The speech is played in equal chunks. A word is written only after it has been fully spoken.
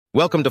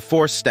Welcome to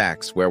Force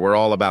Stacks, where we're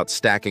all about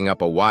stacking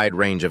up a wide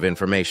range of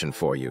information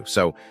for you.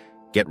 So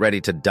get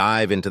ready to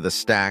dive into the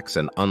stacks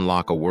and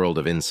unlock a world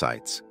of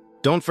insights.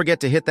 Don't forget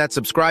to hit that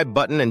subscribe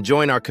button and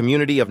join our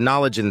community of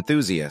knowledge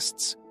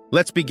enthusiasts.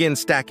 Let's begin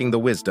stacking the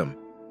wisdom.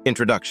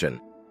 Introduction.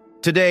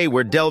 Today,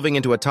 we're delving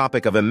into a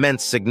topic of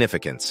immense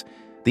significance,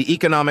 the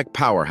economic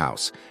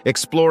powerhouse,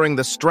 exploring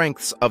the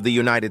strengths of the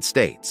United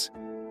States.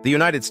 The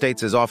United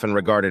States is often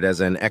regarded as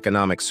an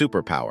economic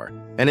superpower,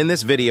 and in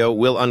this video,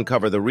 we'll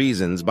uncover the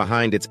reasons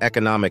behind its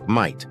economic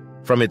might,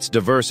 from its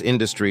diverse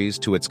industries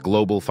to its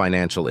global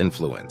financial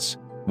influence.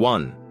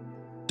 1.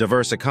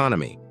 Diverse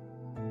economy.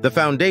 The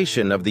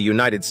foundation of the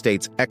United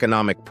States'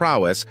 economic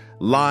prowess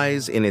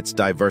lies in its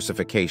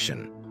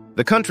diversification.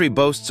 The country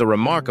boasts a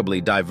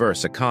remarkably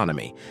diverse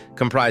economy,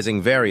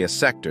 comprising various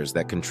sectors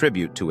that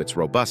contribute to its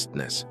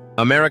robustness.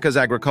 America's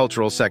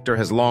agricultural sector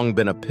has long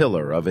been a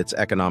pillar of its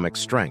economic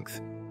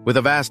strength. With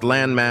a vast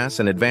landmass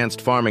and advanced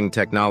farming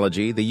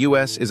technology, the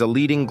U.S. is a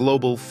leading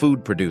global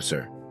food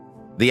producer.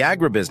 The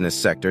agribusiness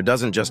sector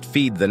doesn't just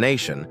feed the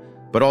nation,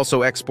 but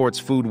also exports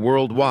food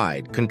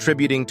worldwide,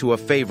 contributing to a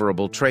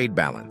favorable trade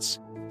balance.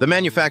 The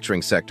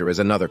manufacturing sector is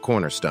another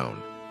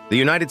cornerstone. The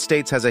United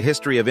States has a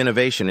history of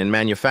innovation in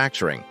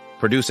manufacturing,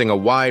 producing a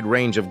wide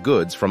range of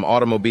goods from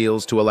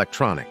automobiles to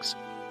electronics.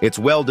 Its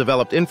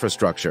well-developed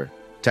infrastructure,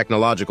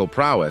 technological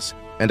prowess,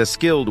 and a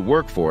skilled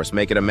workforce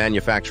make it a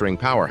manufacturing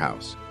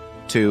powerhouse.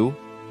 2.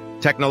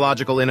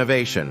 Technological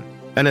innovation.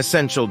 An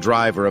essential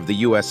driver of the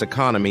U.S.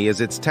 economy is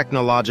its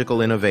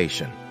technological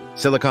innovation.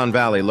 Silicon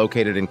Valley,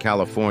 located in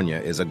California,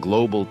 is a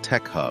global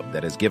tech hub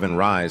that has given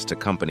rise to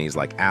companies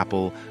like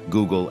Apple,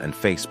 Google, and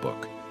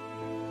Facebook.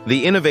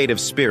 The innovative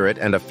spirit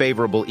and a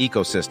favorable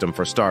ecosystem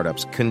for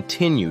startups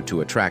continue to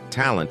attract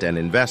talent and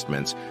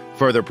investments,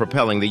 further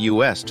propelling the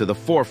U.S. to the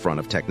forefront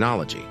of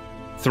technology.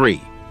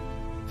 3.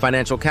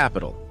 Financial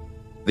capital.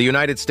 The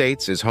United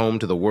States is home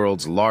to the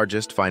world's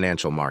largest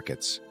financial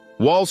markets.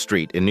 Wall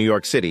Street in New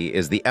York City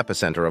is the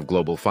epicenter of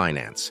global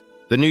finance.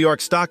 The New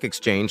York Stock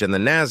Exchange and the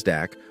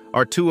NASDAQ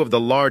are two of the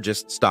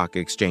largest stock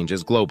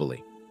exchanges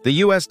globally. The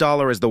U.S.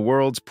 dollar is the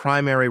world's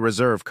primary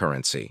reserve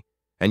currency,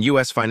 and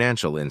U.S.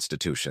 financial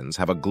institutions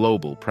have a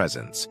global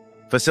presence,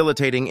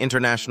 facilitating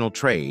international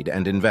trade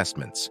and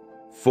investments.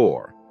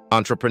 4.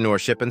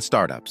 Entrepreneurship and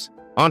startups.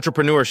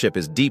 Entrepreneurship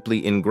is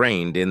deeply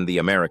ingrained in the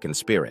American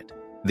spirit.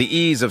 The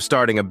ease of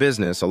starting a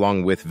business,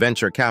 along with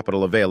venture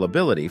capital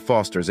availability,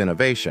 fosters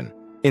innovation.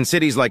 In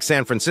cities like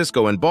San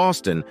Francisco and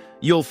Boston,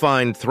 you'll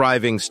find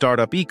thriving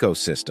startup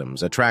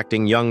ecosystems,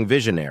 attracting young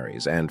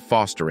visionaries and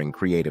fostering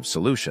creative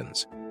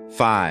solutions.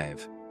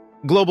 5.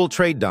 Global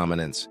trade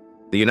dominance.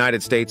 The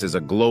United States is a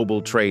global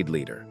trade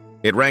leader.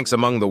 It ranks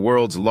among the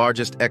world's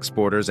largest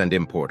exporters and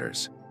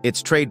importers.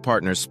 Its trade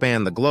partners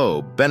span the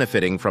globe,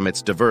 benefiting from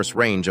its diverse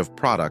range of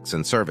products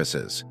and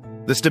services.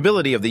 The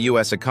stability of the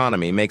U.S.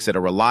 economy makes it a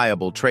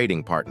reliable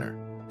trading partner.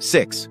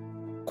 6.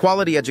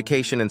 Quality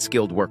education and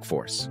skilled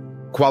workforce.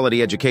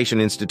 Quality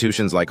education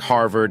institutions like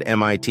Harvard,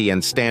 MIT,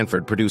 and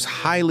Stanford produce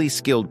highly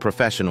skilled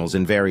professionals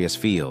in various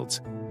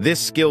fields. This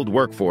skilled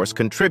workforce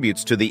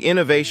contributes to the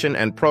innovation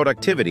and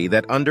productivity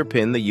that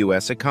underpin the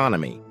U.S.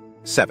 economy.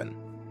 7.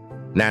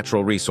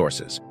 Natural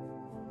resources.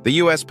 The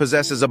U.S.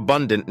 possesses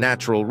abundant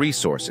natural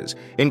resources,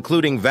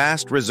 including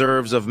vast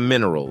reserves of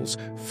minerals,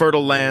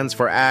 fertile lands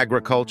for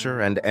agriculture,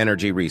 and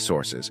energy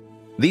resources.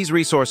 These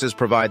resources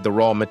provide the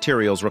raw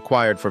materials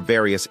required for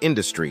various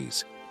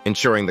industries,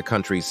 ensuring the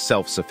country's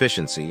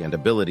self-sufficiency and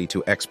ability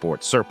to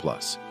export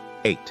surplus.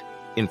 8.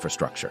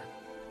 Infrastructure.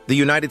 The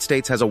United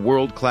States has a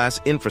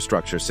world-class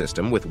infrastructure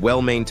system with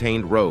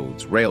well-maintained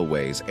roads,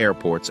 railways,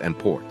 airports, and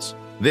ports.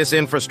 This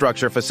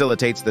infrastructure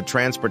facilitates the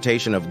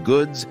transportation of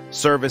goods,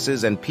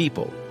 services, and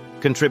people,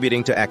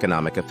 contributing to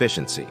economic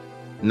efficiency.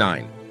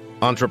 9.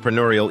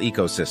 Entrepreneurial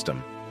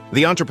ecosystem.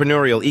 The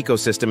entrepreneurial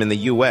ecosystem in the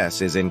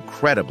U.S. is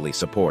incredibly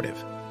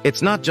supportive.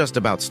 It's not just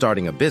about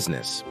starting a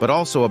business, but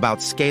also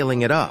about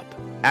scaling it up.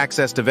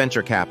 Access to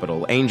venture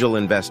capital, angel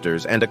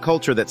investors, and a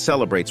culture that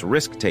celebrates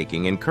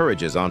risk-taking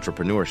encourages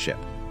entrepreneurship.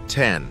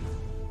 10.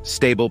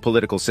 Stable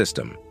political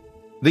system.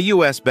 The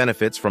U.S.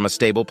 benefits from a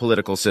stable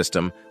political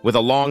system with a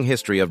long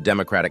history of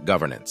democratic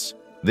governance.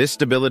 This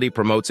stability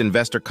promotes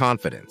investor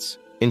confidence,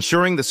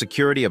 ensuring the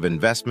security of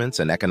investments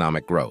and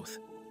economic growth.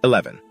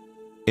 11.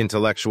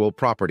 Intellectual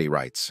property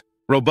rights.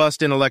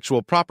 Robust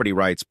intellectual property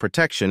rights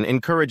protection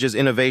encourages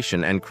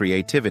innovation and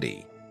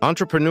creativity.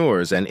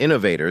 Entrepreneurs and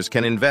innovators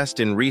can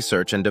invest in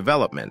research and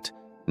development,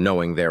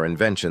 knowing their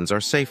inventions are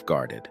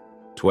safeguarded.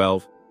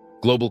 12.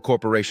 Global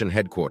corporation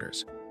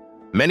headquarters.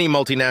 Many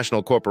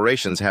multinational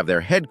corporations have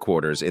their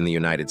headquarters in the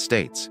United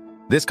States.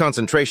 This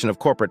concentration of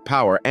corporate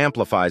power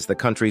amplifies the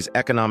country's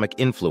economic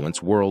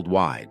influence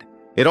worldwide.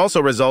 It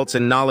also results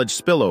in knowledge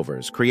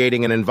spillovers,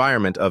 creating an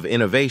environment of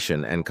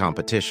innovation and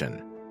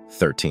competition.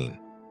 13.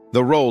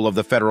 The role of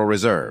the Federal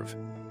Reserve.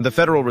 The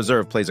Federal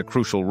Reserve plays a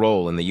crucial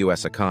role in the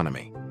U.S.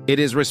 economy. It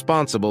is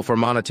responsible for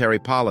monetary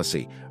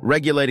policy,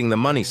 regulating the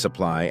money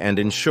supply, and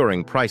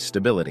ensuring price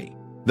stability.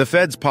 The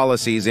Fed's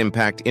policies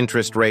impact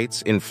interest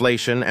rates,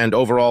 inflation, and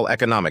overall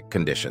economic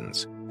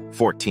conditions.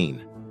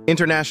 14.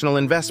 International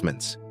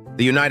investments.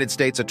 The United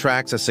States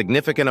attracts a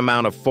significant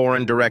amount of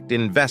foreign direct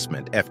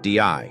investment,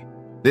 FDI.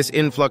 This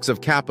influx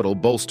of capital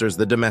bolsters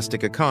the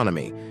domestic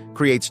economy,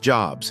 creates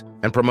jobs,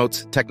 and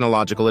promotes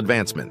technological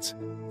advancements.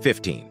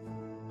 15.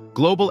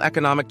 Global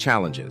economic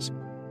challenges.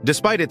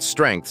 Despite its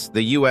strengths,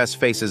 the U.S.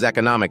 faces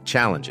economic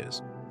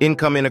challenges.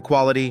 Income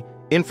inequality,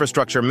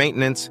 infrastructure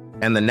maintenance,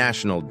 and the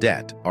national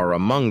debt are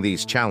among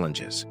these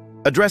challenges.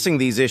 Addressing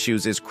these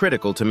issues is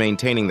critical to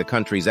maintaining the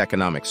country's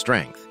economic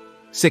strength.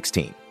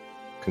 16.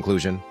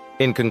 Conclusion.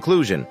 In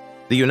conclusion,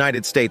 the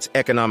United States'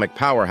 economic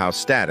powerhouse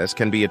status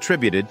can be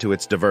attributed to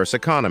its diverse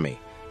economy,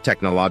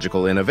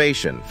 technological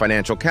innovation,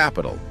 financial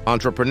capital,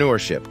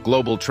 entrepreneurship,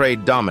 global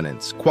trade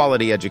dominance,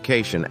 quality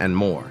education, and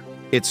more.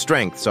 Its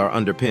strengths are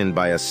underpinned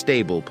by a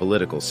stable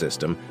political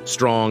system,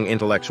 strong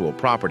intellectual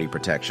property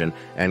protection,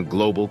 and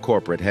global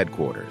corporate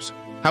headquarters.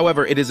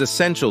 However, it is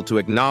essential to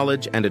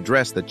acknowledge and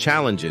address the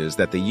challenges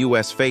that the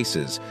U.S.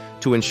 faces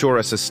to ensure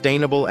a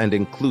sustainable and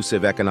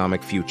inclusive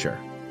economic future.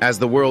 As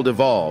the world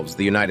evolves,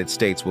 the United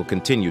States will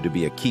continue to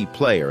be a key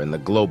player in the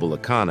global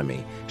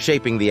economy,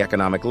 shaping the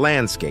economic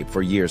landscape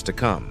for years to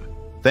come.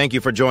 Thank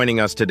you for joining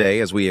us today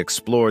as we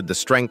explored the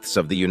strengths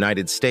of the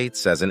United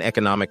States as an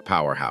economic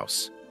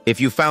powerhouse. If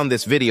you found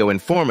this video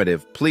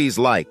informative, please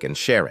like and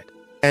share it.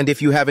 And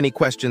if you have any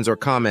questions or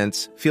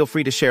comments, feel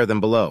free to share them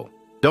below.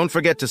 Don't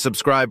forget to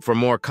subscribe for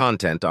more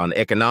content on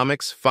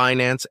economics,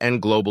 finance, and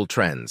global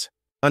trends.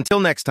 Until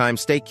next time,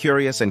 stay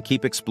curious and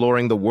keep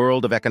exploring the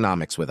world of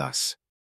economics with us.